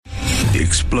The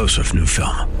explosive new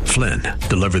film, Flynn,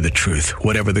 deliver the truth,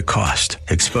 whatever the cost.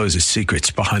 Exposes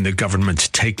secrets behind the government's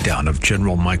takedown of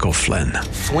General Michael Flynn.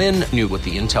 Flynn knew what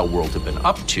the intel world had been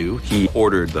up to. He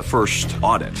ordered the first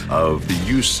audit of the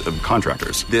use of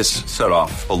contractors. This set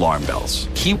off alarm bells.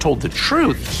 He told the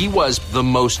truth. He was the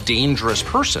most dangerous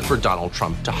person for Donald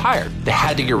Trump to hire. They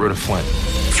had to get rid of Flynn.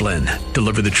 Flynn,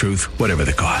 deliver the truth, whatever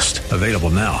the cost. Available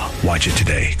now. Watch it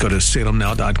today. Go to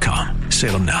salemnow.com.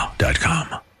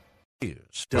 salemnow.com.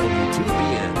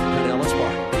 WTBN Pinellas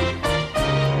Park.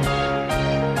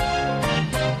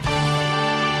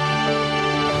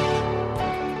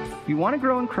 If you want to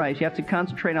grow in Christ, you have to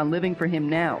concentrate on living for Him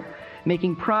now,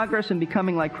 making progress and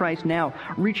becoming like Christ now,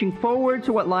 reaching forward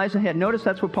to what lies ahead. Notice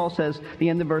that's what Paul says at the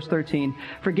end of verse 13.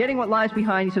 Forgetting what lies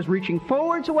behind, he says, reaching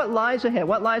forward to what lies ahead.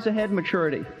 What lies ahead?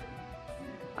 Maturity.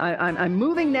 I'm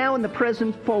moving now in the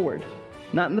present forward,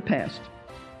 not in the past.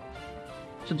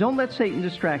 So don't let Satan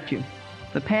distract you.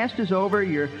 The past is over,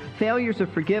 your failures are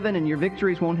forgiven, and your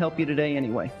victories won't help you today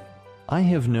anyway. I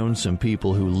have known some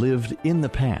people who lived in the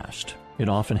past. It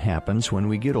often happens when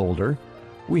we get older.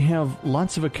 We have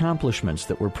lots of accomplishments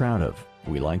that we're proud of.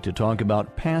 We like to talk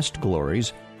about past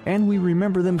glories, and we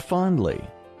remember them fondly.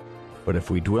 But if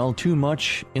we dwell too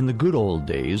much in the good old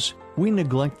days, we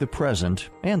neglect the present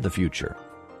and the future.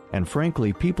 And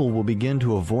frankly, people will begin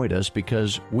to avoid us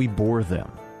because we bore them.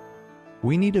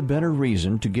 We need a better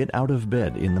reason to get out of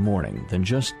bed in the morning than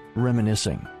just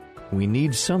reminiscing. We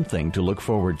need something to look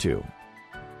forward to.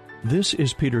 This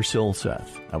is Peter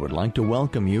Silseth. I would like to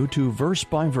welcome you to Verse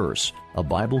by Verse, a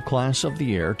Bible class of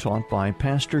the air taught by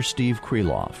Pastor Steve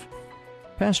Kreloff.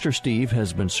 Pastor Steve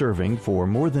has been serving for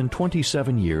more than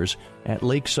 27 years at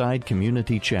Lakeside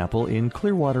Community Chapel in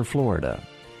Clearwater, Florida.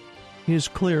 His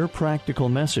clear, practical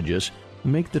messages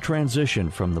make the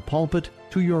transition from the pulpit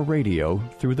to your radio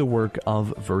through the work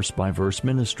of Verse by Verse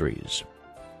Ministries.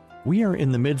 We are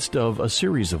in the midst of a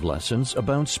series of lessons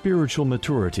about spiritual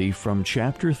maturity from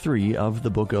chapter 3 of the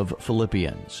book of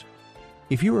Philippians.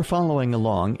 If you are following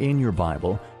along in your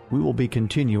Bible, we will be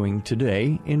continuing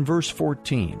today in verse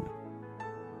 14.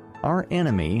 Our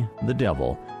enemy, the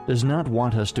devil, does not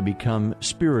want us to become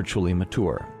spiritually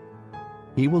mature.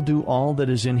 He will do all that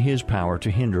is in his power to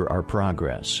hinder our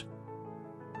progress.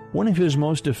 One of his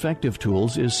most effective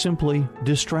tools is simply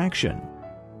distraction.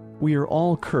 We are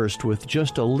all cursed with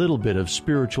just a little bit of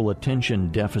spiritual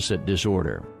attention deficit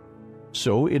disorder.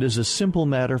 So it is a simple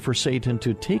matter for Satan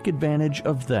to take advantage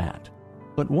of that.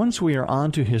 But once we are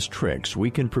onto his tricks,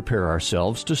 we can prepare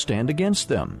ourselves to stand against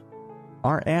them.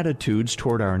 Our attitudes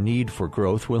toward our need for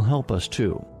growth will help us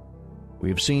too. We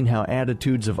have seen how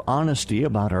attitudes of honesty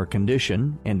about our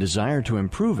condition and desire to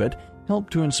improve it help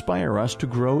to inspire us to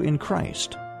grow in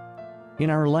Christ. In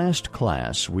our last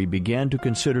class, we began to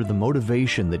consider the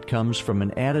motivation that comes from an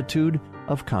attitude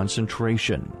of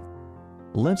concentration.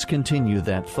 Let's continue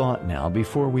that thought now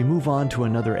before we move on to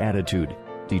another attitude,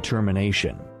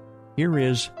 determination. Here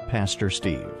is Pastor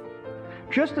Steve.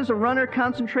 Just as a runner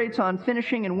concentrates on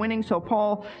finishing and winning, so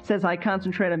Paul says, I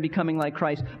concentrate on becoming like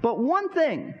Christ. But one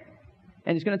thing,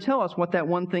 and he's going to tell us what that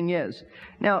one thing is.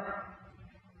 Now,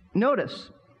 notice,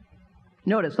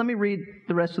 let me read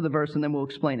the rest of the verse and then we'll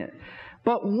explain it.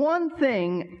 But one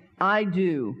thing I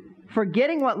do,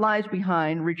 forgetting what lies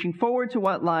behind, reaching forward to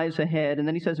what lies ahead. And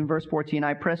then he says in verse 14,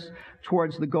 I press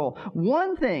towards the goal.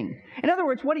 One thing. In other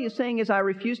words, what he is saying is I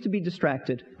refuse to be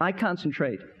distracted. I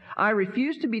concentrate. I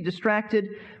refuse to be distracted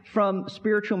from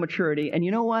spiritual maturity. And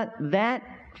you know what? That,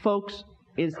 folks,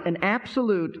 is an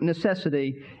absolute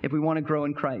necessity if we want to grow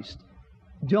in Christ.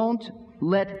 Don't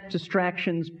let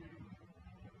distractions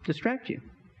distract you.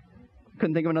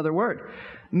 Couldn't think of another word.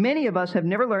 Many of us have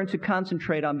never learned to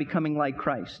concentrate on becoming like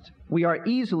Christ. We are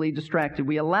easily distracted.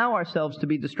 We allow ourselves to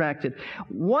be distracted.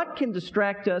 What can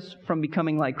distract us from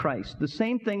becoming like Christ? The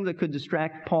same thing that could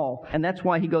distract Paul. And that's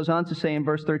why he goes on to say in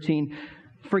verse 13,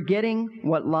 forgetting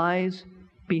what lies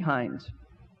behind.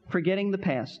 Forgetting the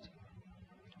past.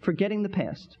 Forgetting the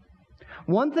past.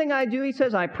 One thing I do, he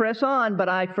says, I press on, but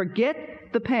I forget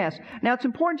the past. Now, it's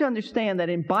important to understand that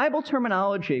in Bible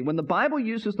terminology, when the Bible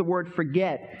uses the word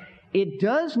forget, it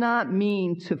does not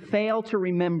mean to fail to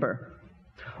remember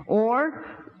or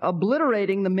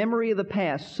obliterating the memory of the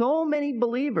past. So many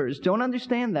believers don't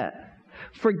understand that.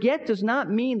 Forget does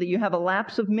not mean that you have a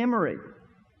lapse of memory.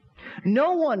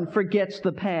 No one forgets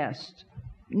the past.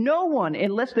 No one,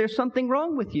 unless there's something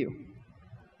wrong with you.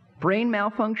 Brain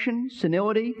malfunction,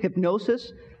 senility,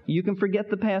 hypnosis, you can forget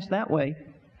the past that way.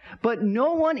 But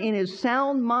no one in his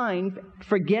sound mind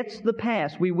forgets the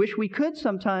past. We wish we could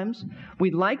sometimes.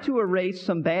 We'd like to erase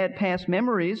some bad past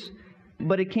memories,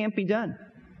 but it can't be done.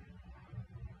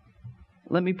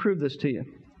 Let me prove this to you.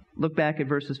 Look back at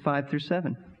verses 5 through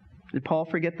 7. Did Paul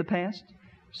forget the past?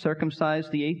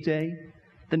 Circumcised the 8th day,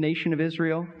 the nation of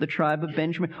Israel, the tribe of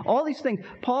Benjamin, all these things.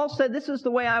 Paul said, this is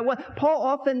the way I was. Paul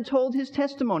often told his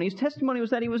testimony. His testimony was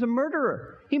that he was a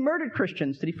murderer. He murdered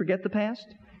Christians. Did he forget the past?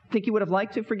 Think he would have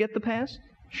liked to forget the past?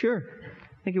 Sure.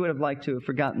 I think he would have liked to have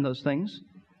forgotten those things.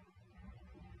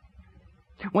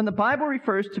 When the Bible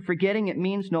refers to forgetting, it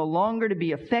means no longer to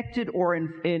be affected or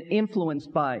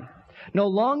influenced by. No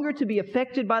longer to be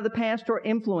affected by the past or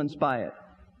influenced by it.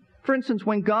 For instance,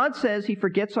 when God says He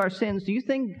forgets our sins, do you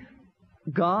think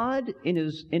God in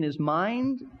His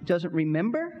mind doesn't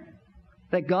remember?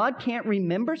 That God can't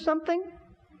remember something?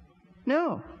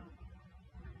 No.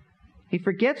 He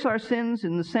forgets our sins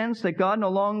in the sense that God no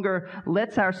longer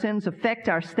lets our sins affect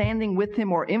our standing with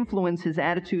Him or influence His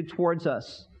attitude towards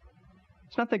us.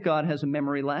 It's not that God has a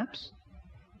memory lapse.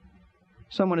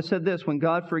 Someone has said this, when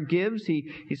God forgives, He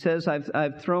says,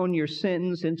 I've thrown your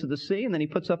sins into the sea, and then He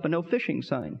puts up a no fishing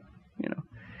sign.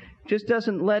 Just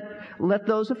doesn't let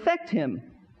those affect Him.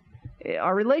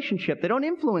 Our relationship, they don't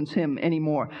influence Him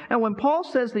anymore. And when Paul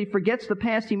says that he forgets the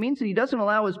past, he means that he doesn't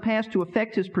allow his past to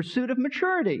affect his pursuit of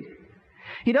maturity.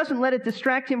 He doesn't let it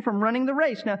distract him from running the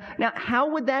race. Now,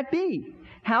 how would that be?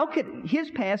 How could his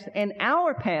past and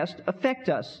our past affect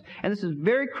us? And this is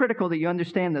very critical that you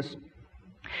understand this.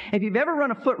 If you've ever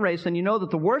run a foot race, then you know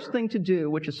that the worst thing to do,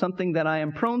 which is something that I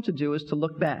am prone to do, is to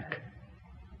look back.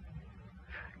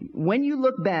 When you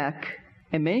look back,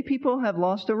 and many people have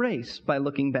lost a race by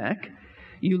looking back,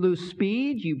 you lose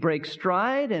speed, you break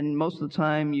stride, and most of the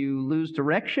time you lose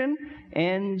direction,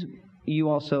 and you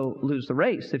also lose the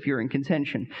race if you're in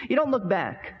contention. You don't look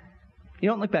back. You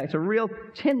don't look back. It's a real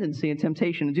tendency and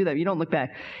temptation to do that. You don't look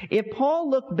back. If Paul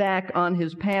looked back on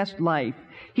his past life,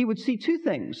 he would see two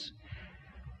things.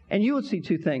 And you would see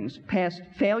two things. Past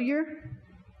failure,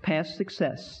 past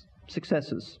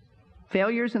successes.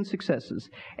 Failures and successes.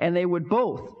 And they would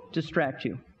both distract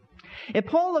you. If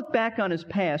Paul looked back on his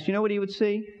past, you know what he would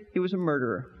see? He was a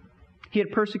murderer. He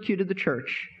had persecuted the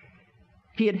church.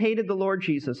 He had hated the Lord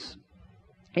Jesus.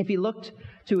 If he looked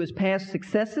to his past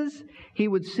successes, he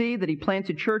would see that he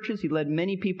planted churches, he led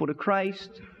many people to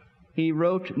Christ, he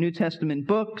wrote New Testament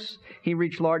books, he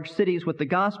reached large cities with the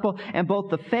gospel, and both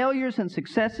the failures and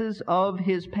successes of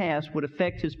his past would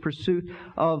affect his pursuit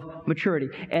of maturity.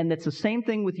 And it's the same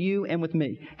thing with you and with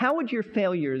me. How would your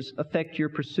failures affect your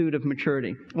pursuit of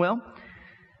maturity? Well,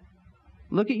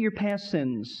 look at your past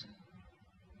sins,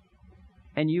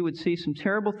 and you would see some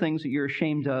terrible things that you're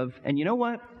ashamed of, and you know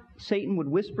what? Satan would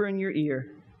whisper in your ear,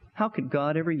 how could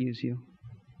God ever use you?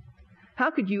 How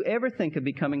could you ever think of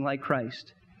becoming like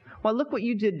Christ? Well, look what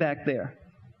you did back there.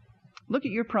 Look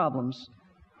at your problems.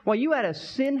 Well, you had a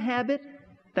sin habit,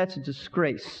 that's a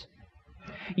disgrace.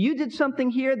 You did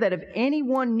something here that if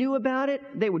anyone knew about it,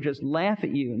 they would just laugh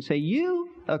at you and say, you,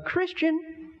 a Christian,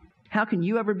 how can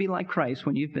you ever be like Christ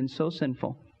when you've been so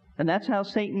sinful? And that's how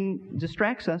Satan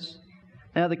distracts us.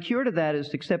 Now, the cure to that is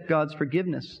to accept God's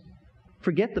forgiveness.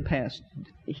 Forget the past.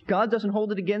 God doesn't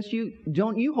hold it against you.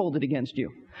 Don't you hold it against you.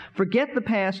 Forget the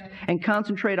past and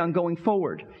concentrate on going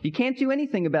forward. You can't do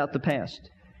anything about the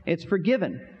past. It's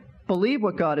forgiven. Believe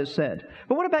what God has said.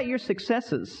 But what about your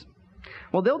successes?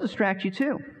 Well, they'll distract you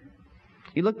too.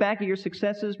 You look back at your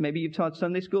successes. Maybe you've taught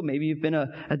Sunday school. Maybe you've been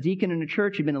a deacon in a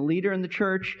church. You've been a leader in the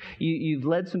church. You've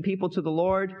led some people to the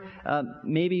Lord.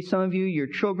 Maybe some of you, your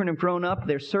children have grown up.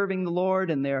 They're serving the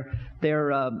Lord, and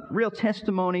they're real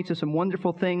testimony to some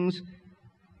wonderful things.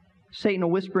 Satan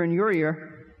will whisper in your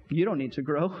ear, you don't need to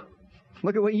grow.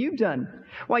 Look at what you've done.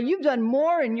 Why, you've done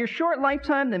more in your short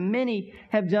lifetime than many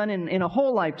have done in a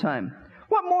whole lifetime.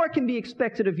 What more can be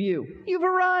expected of you? You've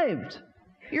arrived.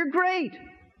 You're great.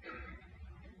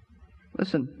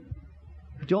 Listen,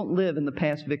 don't live in the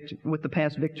past with the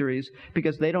past victories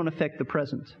because they don't affect the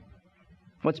present.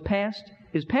 What's past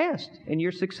is past in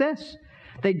your success.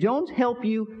 They don't help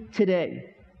you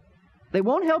today. They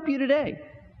won't help you today.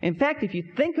 In fact, if you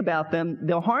think about them,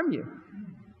 they'll harm you.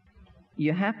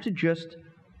 You have to just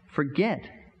forget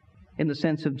in the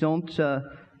sense of don't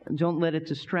let it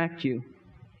distract you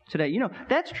today. You know,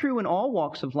 that's true in all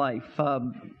walks of life.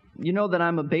 You know that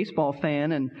I'm a baseball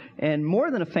fan, and more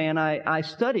than a fan, I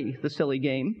study the silly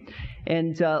game.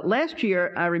 And last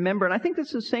year, I remember, and I think this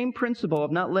is the same principle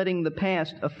of not letting the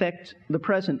past affect the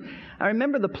present. I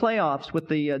remember the playoffs with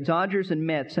the Dodgers and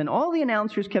Mets, and all the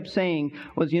announcers kept saying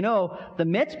was, you know, the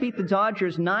Mets beat the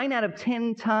Dodgers 9 out of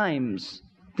 10 times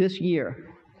this year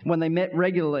when they met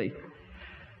regularly.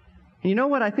 And you know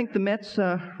what? I think the Mets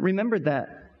remembered that.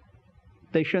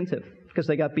 They shouldn't have, because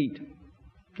they got beat.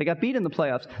 They got beat in the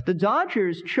playoffs. The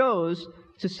Dodgers chose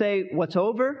to say what's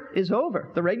over is over.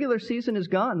 The regular season is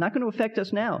gone. Not going to affect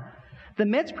us now. The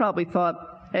Mets probably thought,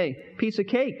 hey, piece of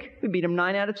cake. We beat them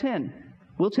 9 out of 10.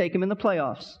 We'll take them in the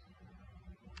playoffs.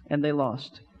 And they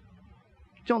lost.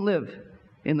 Don't live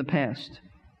in the past.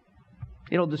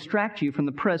 It'll distract you from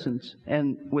the present.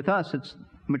 And with us, it's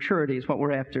maturity is what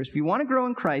we're after. If you want to grow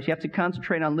in Christ, you have to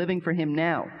concentrate on living for Him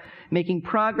now, making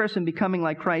progress and becoming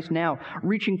like Christ now,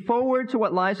 reaching forward to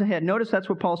what lies ahead. Notice that's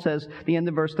what Paul says at the end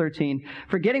of verse 13.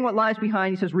 Forgetting what lies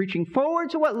behind, he says, reaching forward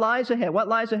to what lies ahead. What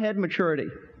lies ahead? Maturity.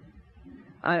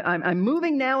 I'm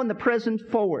moving now in the present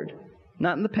forward,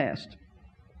 not in the past.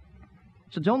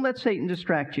 So don't let Satan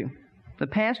distract you. The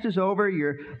past is over,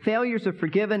 your failures are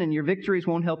forgiven, and your victories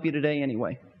won't help you today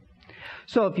anyway.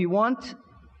 So if you want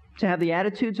to have the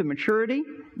attitudes of maturity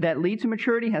that lead to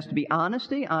maturity, has to be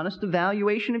honesty, honest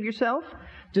evaluation of yourself,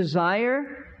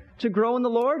 desire to grow in the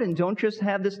Lord, and don't just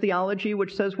have this theology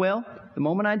which says, well, the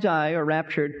moment I die or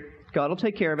raptured, God will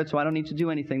take care of it, so I don't need to do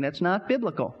anything. That's not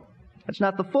biblical. That's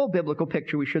not the full biblical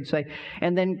picture, we should say.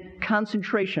 And then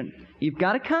concentration. You've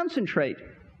got to concentrate.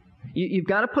 You've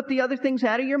got to put the other things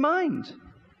out of your mind.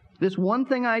 This one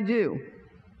thing I do.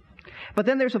 But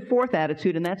then there's a fourth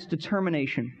attitude, and that's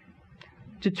determination.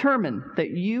 Determine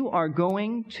that you are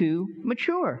going to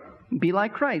mature. Be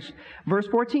like Christ. Verse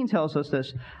 14 tells us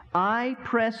this. I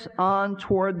press on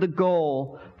toward the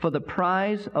goal for the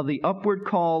prize of the upward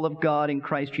call of God in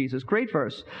Christ Jesus. Great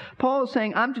verse. Paul is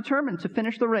saying, I'm determined to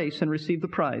finish the race and receive the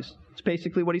prize. It's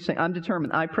basically what he's saying. I'm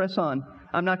determined. I press on.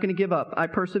 I'm not going to give up. I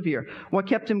persevere. What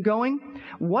kept him going?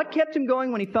 What kept him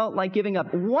going when he felt like giving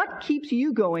up? What keeps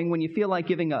you going when you feel like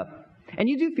giving up? And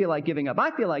you do feel like giving up.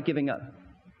 I feel like giving up.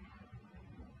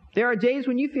 There are days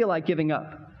when you feel like giving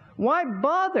up. Why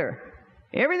bother?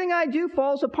 Everything I do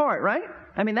falls apart, right?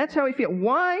 I mean, that's how we feel.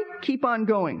 Why keep on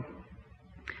going?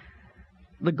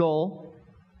 The goal.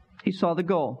 He saw the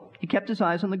goal. He kept his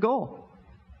eyes on the goal.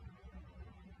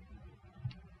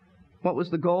 What was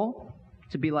the goal?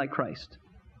 To be like Christ.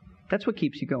 That's what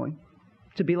keeps you going.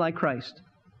 To be like Christ.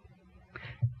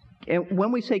 And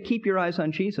when we say keep your eyes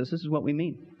on Jesus, this is what we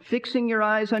mean. Fixing your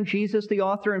eyes on Jesus, the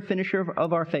author and finisher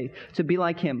of our faith. To be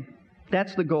like Him.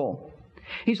 That's the goal.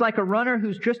 He's like a runner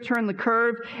who's just turned the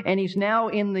curve and he's now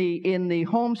in the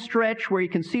home stretch where he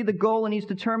can see the goal and he's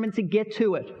determined to get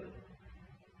to it.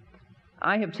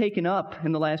 I have taken up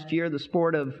in the last year the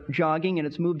sport of jogging, and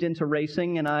it's moved into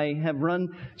racing, and I have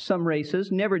run some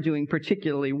races, never doing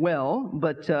particularly well,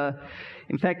 but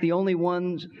in fact the only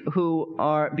ones who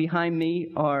are behind me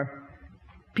are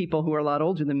people who are a lot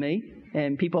older than me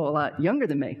and people a lot younger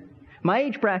than me. My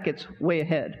age bracket's way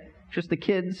ahead. Just the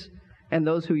kids and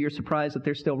those who you're surprised that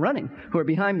they're still running, who are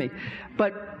behind me.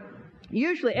 But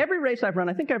usually, every race I've run,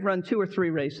 I think I've run 2 or 3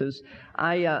 races,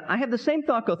 I have the same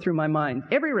thought go through my mind.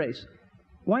 Every race.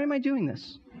 Why am I doing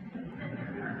this?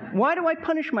 Why do I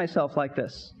punish myself like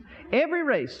this? Every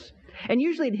race. And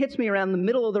usually it hits me around the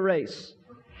middle of the race.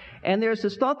 And there's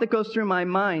this thought that goes through my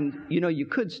mind, you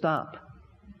could stop.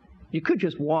 You could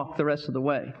just walk the rest of the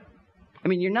way. I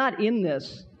mean, you're not in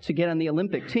this to get on the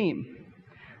Olympic team.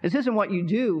 This isn't what you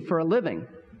do for a living.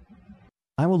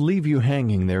 I will leave you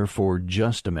hanging there for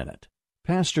just a minute.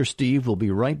 Pastor Steve will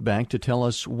be right back to tell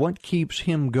us what keeps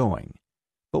him going.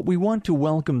 But we want to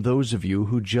welcome those of you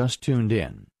who just tuned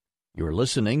in. You're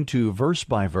listening to Verse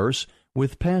by Verse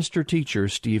with pastor-teacher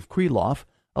Steve Kreloff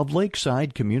of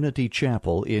Lakeside Community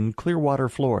Chapel in Clearwater,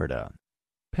 Florida.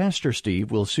 Pastor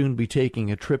Steve will soon be taking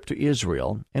a trip to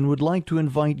Israel and would like to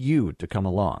invite you to come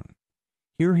along.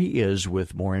 Here he is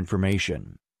with more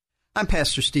information. I'm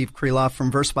Pastor Steve Kreloff from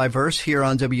Verse by Verse here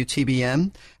on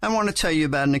WTBN. I want to tell you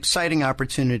about an exciting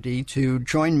opportunity to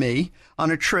join me on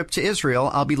a trip to Israel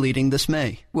I'll be leading this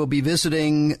May. We'll be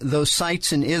visiting those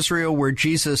sites in Israel where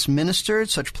Jesus ministered,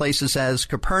 such places as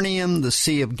Capernaum, the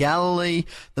Sea of Galilee,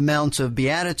 the Mount of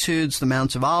Beatitudes, the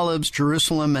Mount of Olives,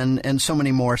 Jerusalem, and so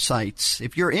many more sites.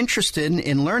 If you're interested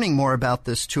in learning more about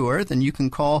this tour, then you can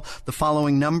call the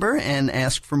following number and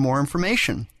ask for more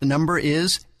information. The number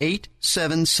is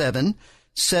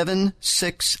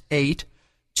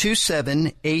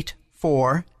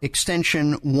 877-768-2784,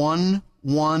 extension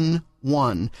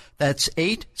 111. That's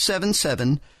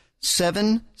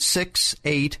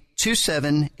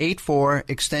 877-768-2784,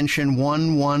 extension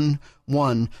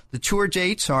 111. The tour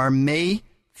dates are May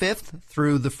 5th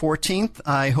through the 14th.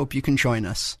 I hope you can join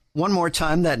us. One more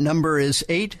time, that number is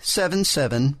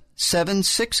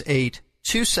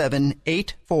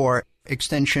 877-768-2784,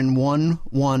 extension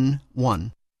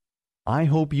 111. I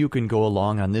hope you can go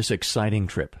along on this exciting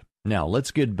trip. Now,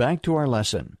 let's get back to our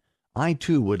lesson. I,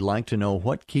 too, would like to know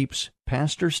what keeps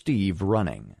Pastor Steve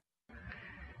running.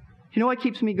 You know what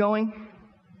keeps me going?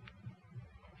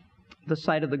 the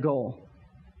sight of the goal.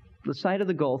 The sight of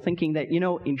the goal, thinking that,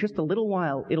 in just a little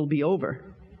while, it'll be over.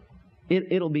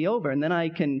 It'll be over, and then I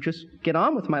can just get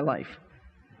on with my life.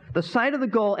 The sight of the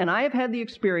goal, and I have had the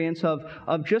experience of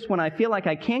just when I feel like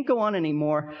I can't go on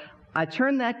anymore, I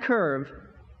turn that curve,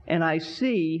 and I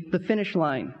see the finish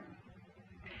line.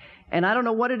 And I don't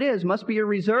know what it is. Must be a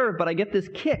reserve, but I get this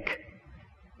kick.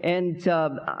 And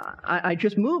I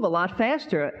just move a lot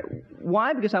faster.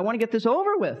 Why? Because I want to get this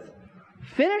over with.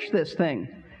 Finish this thing.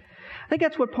 I think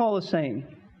that's what Paul is saying.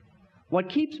 What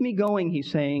keeps me going,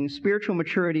 he's saying, spiritual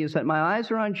maturity, is that my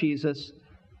eyes are on Jesus.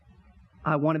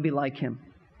 I want to be like him.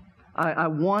 I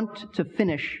want to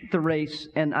finish the race,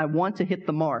 and I want to hit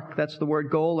the mark. That's the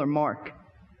word goal or mark.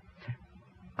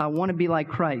 I want to be like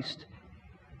Christ.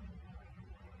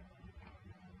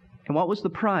 And what was the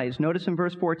prize? Notice in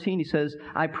verse 14, he says,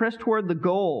 I press toward the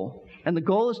goal. And the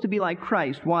goal is to be like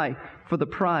Christ. Why? For the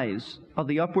prize of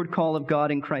the upward call of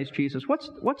God in Christ Jesus.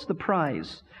 What's the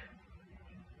prize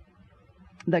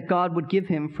that God would give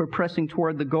him for pressing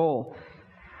toward the goal?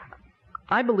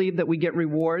 I believe that we get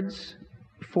rewards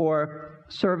for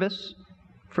service,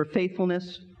 for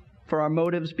faithfulness, for our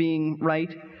motives being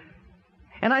right.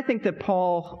 And I think that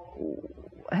Paul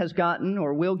has gotten,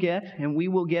 or will get, and we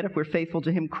will get if we're faithful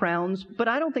to him, crowns. But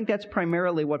I don't think that's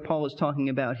primarily what Paul is talking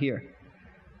about here.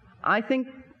 I think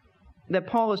that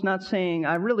Paul is not saying,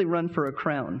 I really run for a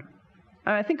crown.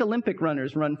 I think Olympic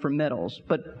runners run for medals,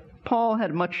 but Paul had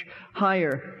a much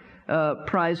higher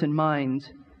prize in mind.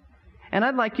 And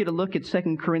I'd like you to look at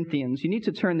 2 Corinthians. You need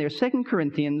to turn there. 2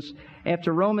 Corinthians,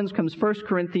 after Romans comes 1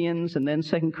 Corinthians, and then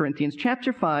 2 Corinthians,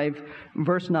 chapter 5,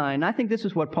 verse 9. I think this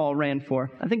is what Paul ran for.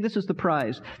 I think this is the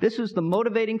prize. This is the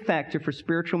motivating factor for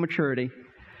spiritual maturity.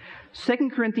 2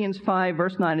 Corinthians 5,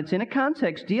 verse 9. It's in a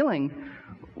context dealing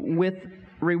with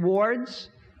rewards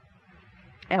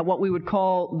at what we would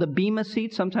call the Bema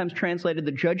seat, sometimes translated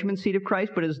the judgment seat of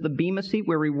Christ, but as the Bema seat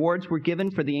where rewards were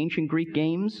given for the ancient Greek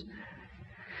games.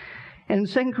 And in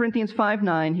 2 Corinthians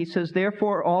 5:9, he says,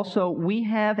 therefore also we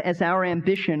have as our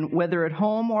ambition, whether at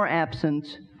home or absent,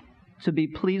 to be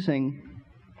pleasing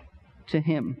to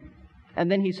him. And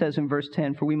then he says in verse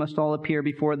 10, for we must all appear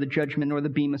before the judgment or the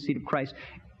Bema seat of Christ.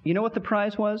 You know what the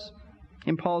prize was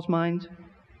in Paul's mind?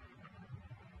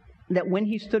 That when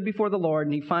he stood before the Lord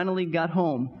and he finally got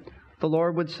home, the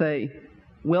Lord would say,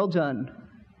 well done,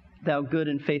 thou good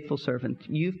and faithful servant.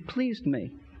 You've pleased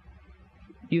me.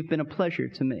 You've been a pleasure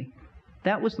to me.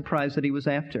 That was the prize that he was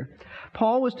after.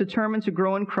 Paul was determined to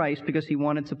grow in Christ because he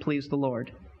wanted to please the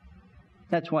Lord.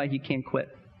 That's why he can't quit.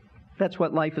 That's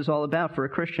what life is all about for a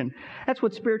Christian. That's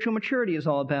what spiritual maturity is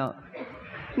all about.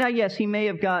 Now, yes, he may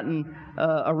have gotten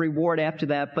a reward after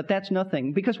that, but that's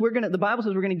nothing. Because the Bible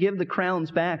says we're going to give the crowns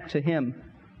back to him.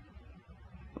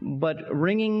 But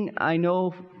ringing, I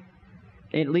know,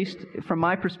 at least from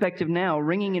my perspective now,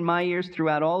 ringing in my ears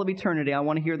throughout all of eternity, I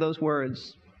want to hear those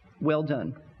words, well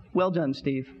done. Well done,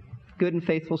 Steve. Good and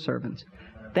faithful servant.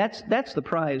 That's the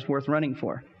prize worth running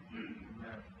for.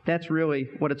 That's really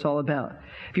what it's all about.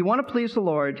 If you want to please the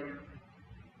Lord,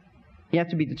 you have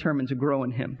to be determined to grow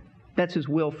in him. That's his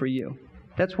will for you.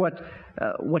 That's what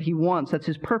he wants. That's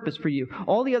his purpose for you.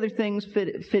 All the other things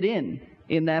fit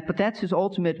in that, but that's his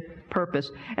ultimate purpose.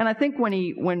 And I think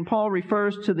when Paul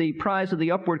refers to the prize of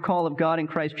the upward call of God in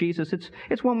Christ Jesus,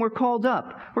 it's when we're called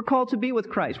up. We're called to be with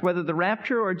Christ, whether the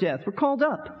rapture or death. We're called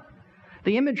up.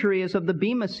 The imagery is of the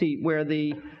Bema seat, where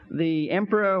the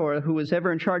emperor or who was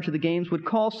ever in charge of the games would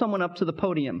call someone up to the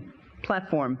podium,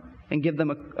 platform, and give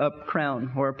them a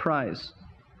crown or a prize.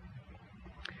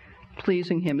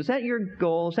 Pleasing him. Is that your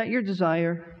goal? Is that your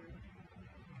desire?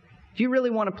 Do you really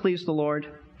want to please the Lord?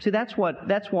 See, that's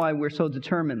why we're so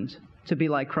determined to be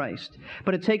like Christ.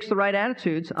 But it takes the right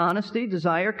attitudes: honesty,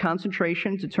 desire,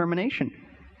 concentration, determination.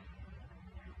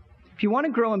 If you want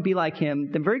to grow and be like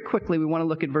him, then very quickly we want to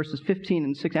look at verses 15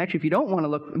 and 16. Actually, if you don't want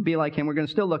to be like him, we're going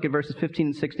to still look at verses 15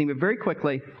 and 16, but very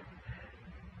quickly.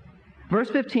 Verse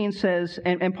 15 says,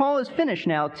 and Paul is finished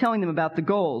now telling them about the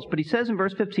goals, but he says in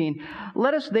verse 15,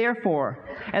 let us therefore,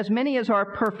 as many as are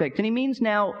perfect, and he means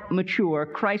now mature,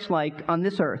 Christ-like on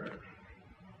this earth.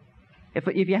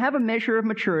 If you have a measure of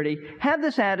maturity, have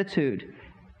this attitude.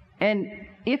 And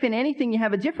if in anything you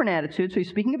have a different attitude, so he's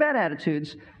speaking about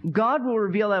attitudes, God will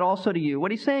reveal that also to you.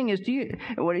 What he's saying is,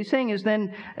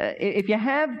 then,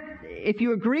 if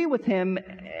you agree with him,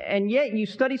 and yet you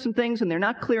study some things and they're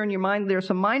not clear in your mind, there are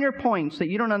some minor points that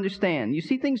you don't understand. You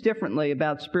see things differently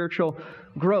about spiritual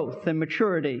growth and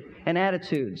maturity and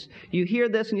attitudes. You hear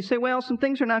this and you say, well, some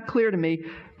things are not clear to me.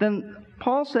 Then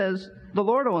Paul says, the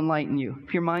Lord will enlighten you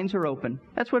if your minds are open.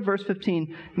 That's what verse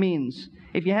 15 means.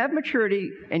 If you have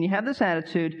maturity and you have this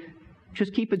attitude,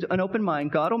 Just keep an open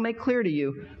mind. God will make clear to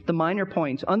you the minor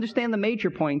points. Understand the major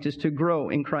point is to grow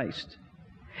in Christ.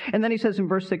 And then he says in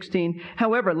verse 16,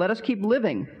 however, let us keep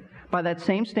living by that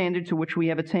same standard to which we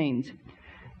have attained.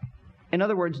 In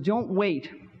other words, don't wait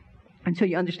until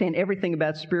you understand everything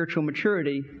about spiritual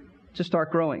maturity to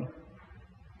start growing.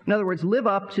 In other words, live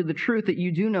up to the truth that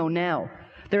you do know now.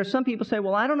 There are some people say,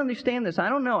 well, I don't understand this. I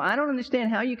don't know. I don't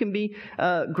understand how you can be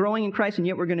growing in Christ and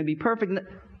yet we're going to be perfect.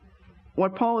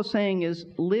 What Paul is saying is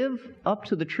live up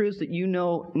to the truths that you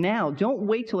know now. Don't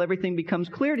wait till everything becomes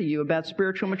clear to you about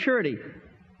spiritual maturity.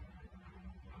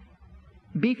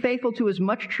 Be faithful to as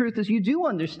much truth as you do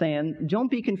understand. Don't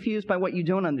be confused by what you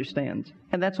don't understand.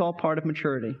 And that's all part of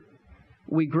maturity.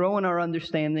 We grow in our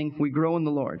understanding. We grow in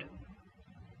the Lord.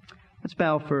 Let's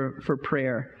bow for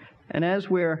prayer. And as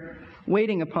we're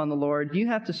waiting upon the Lord, you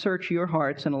have to search your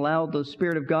hearts and allow the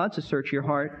Spirit of God to search your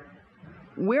heart.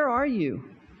 Where are you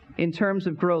in terms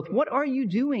of growth? What are you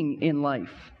doing in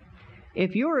life?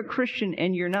 If you're a Christian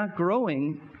and you're not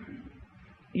growing,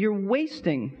 you're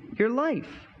wasting your life.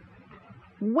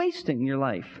 Wasting your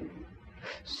life.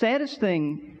 Saddest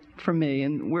thing for me,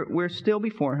 and we're still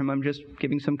before Him, I'm just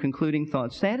giving some concluding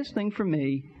thoughts. Saddest thing for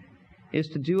me is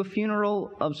to do a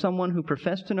funeral of someone who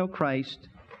professed to know Christ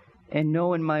and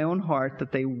know in my own heart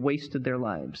that they wasted their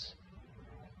lives.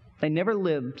 They never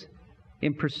lived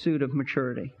in pursuit of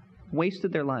maturity.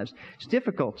 Wasted their lives. It's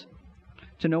difficult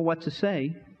to know what to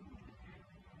say,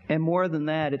 and more than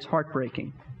that, it's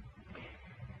heartbreaking.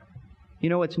 You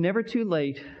know, it's never too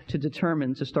late to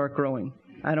determine to start growing.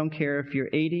 I don't care if you're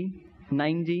 80,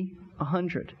 90,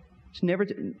 100. It's never,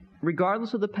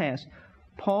 regardless of the past.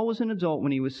 Paul was an adult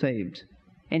when he was saved,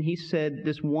 and he said,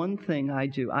 this one thing I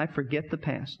do, I forget the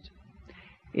past.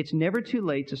 It's never too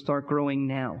late to start growing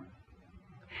now.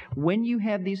 When you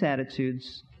have these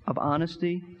attitudes of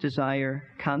honesty, desire,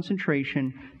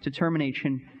 concentration,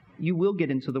 determination, you will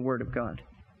get into the Word of God.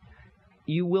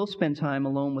 You will spend time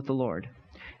alone with the Lord.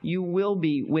 You will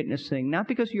be witnessing, not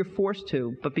because you're forced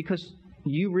to, but because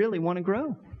you really want to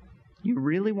grow. You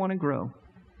really want to grow.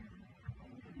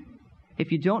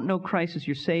 If you don't know Christ as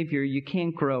your Savior, you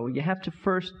can't grow. You have to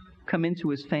first come into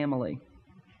His family.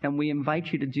 And we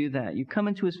invite you to do that. You come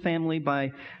into His family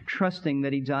by trusting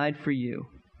that He died for you.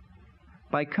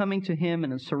 By coming to Him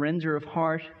in a surrender of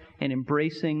heart and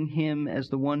embracing Him as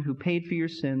the one who paid for your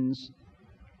sins,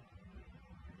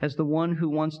 as the one who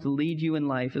wants to lead you in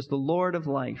life, as the Lord of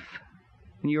life,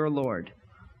 and your Lord.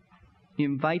 You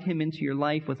invite Him into your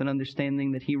life with an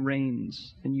understanding that He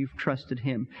reigns and you've trusted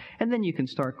Him. And then you can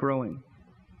start growing.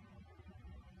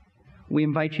 We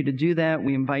invite you to do that.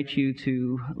 We invite you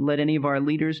to let any of our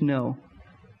leaders know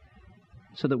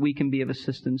so that we can be of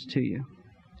assistance to you.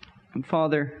 And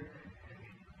Father,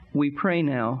 we pray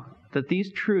now that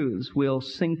these truths will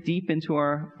sink deep into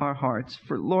our hearts.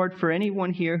 Lord, for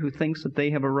anyone here who thinks that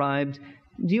they have arrived,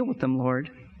 deal with them, Lord.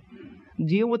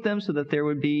 Deal with them so that there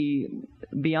would be,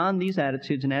 beyond these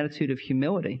attitudes, an attitude of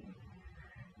humility.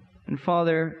 And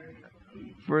Father,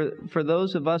 for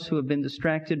those of us who have been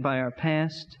distracted by our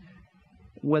past,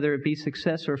 whether it be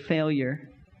success or failure,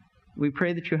 we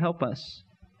pray that you help us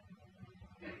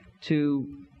to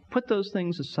put those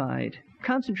things aside,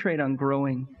 concentrate on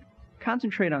growing,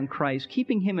 concentrate on Christ,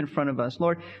 keeping Him in front of us.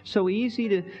 Lord, so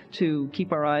easy to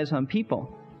keep our eyes on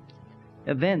people,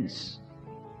 events,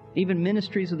 even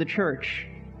ministries of the church.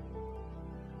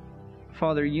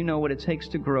 Father, you know what it takes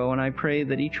to grow, and I pray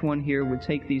that each one here would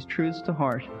take these truths to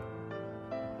heart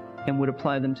and would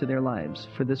apply them to their lives.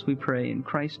 For this we pray in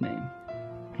Christ's name.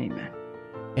 Amen.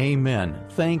 Amen.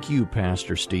 Thank you,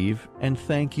 Pastor Steve, and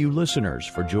thank you, listeners,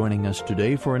 for joining us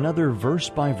today for another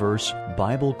verse-by-verse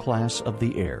Bible class of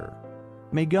the air.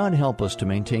 May God help us to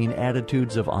maintain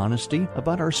attitudes of honesty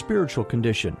about our spiritual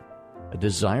condition, a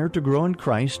desire to grow in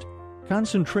Christ,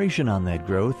 concentration on that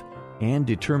growth, and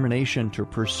determination to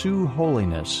pursue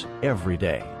holiness every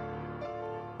day.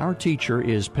 Our teacher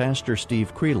is Pastor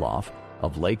Steve Kreloff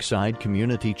of Lakeside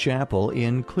Community Chapel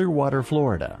in Clearwater,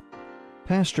 Florida.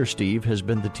 Pastor Steve has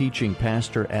been the teaching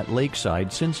pastor at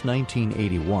Lakeside since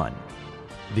 1981.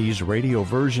 These radio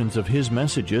versions of his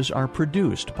messages are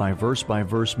produced by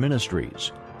Verse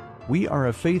Ministries. We are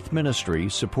a faith ministry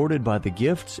supported by the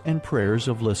gifts and prayers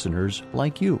of listeners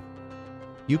like you.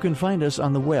 You can find us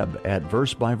on the web at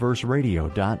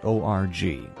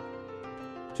versebyverseradio.org.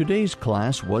 Today's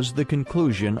class was the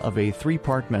conclusion of a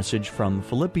 3-part message from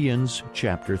Philippians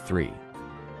chapter 3.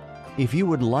 If you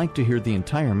would like to hear the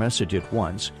entire message at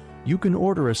once, you can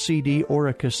order a CD or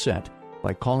a cassette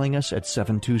by calling us at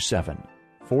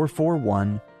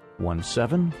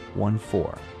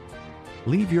 727-441-1714.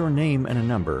 Leave your name and a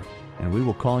number, and we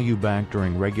will call you back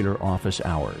during regular office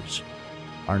hours.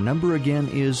 Our number again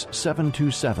is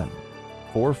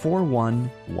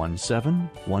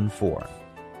 727-441-1714.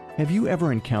 Have you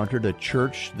ever encountered a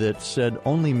church that said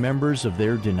only members of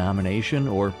their denomination,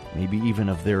 or maybe even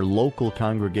of their local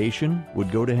congregation, would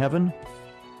go to heaven?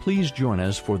 Please join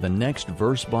us for the next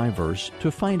Verse by Verse to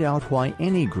find out why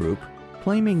any group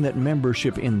claiming that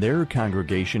membership in their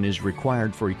congregation is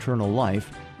required for eternal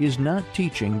life is not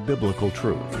teaching biblical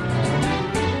truth.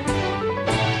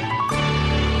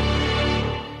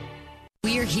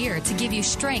 We're here to give you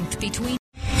strength between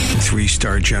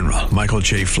 3-star General Michael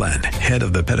J. Flynn, head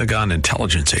of the Pentagon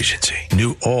Intelligence Agency,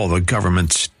 knew all the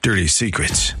government's dirty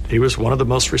secrets. He was one of the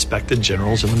most respected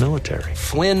generals in the military.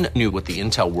 Flynn knew what the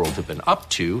intel world had been up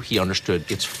to. He understood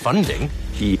its funding.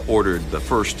 He ordered the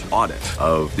first audit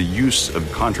of the use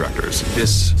of contractors.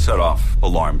 This set off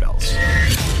alarm bells.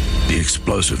 The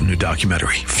explosive new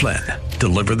documentary, Flynn,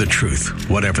 Deliver the Truth,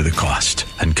 Whatever the Cost,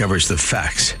 uncovers the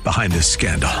facts behind this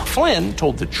scandal. Flynn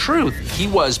told the truth. He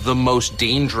was the most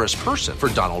dangerous person for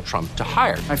Donald Trump to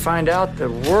hire. I find out the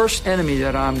worst enemy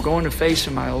that I'm going to face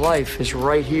in my life is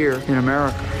right here in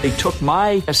America. They took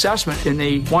my assessment and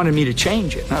they wanted me to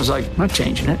change it. And I was like, I'm not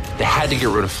changing it. They had to get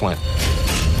rid of Flynn.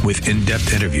 With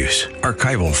in-depth interviews,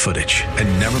 archival footage, and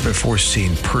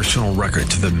never-before-seen personal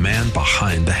records of the man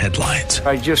behind the headlines.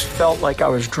 I just felt like I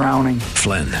was drowning.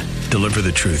 Flynn, Deliver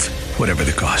the Truth, Whatever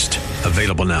the Cost.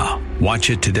 Available now.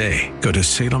 Watch it today. Go to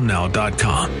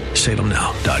salemnow.com.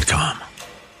 salemnow.com.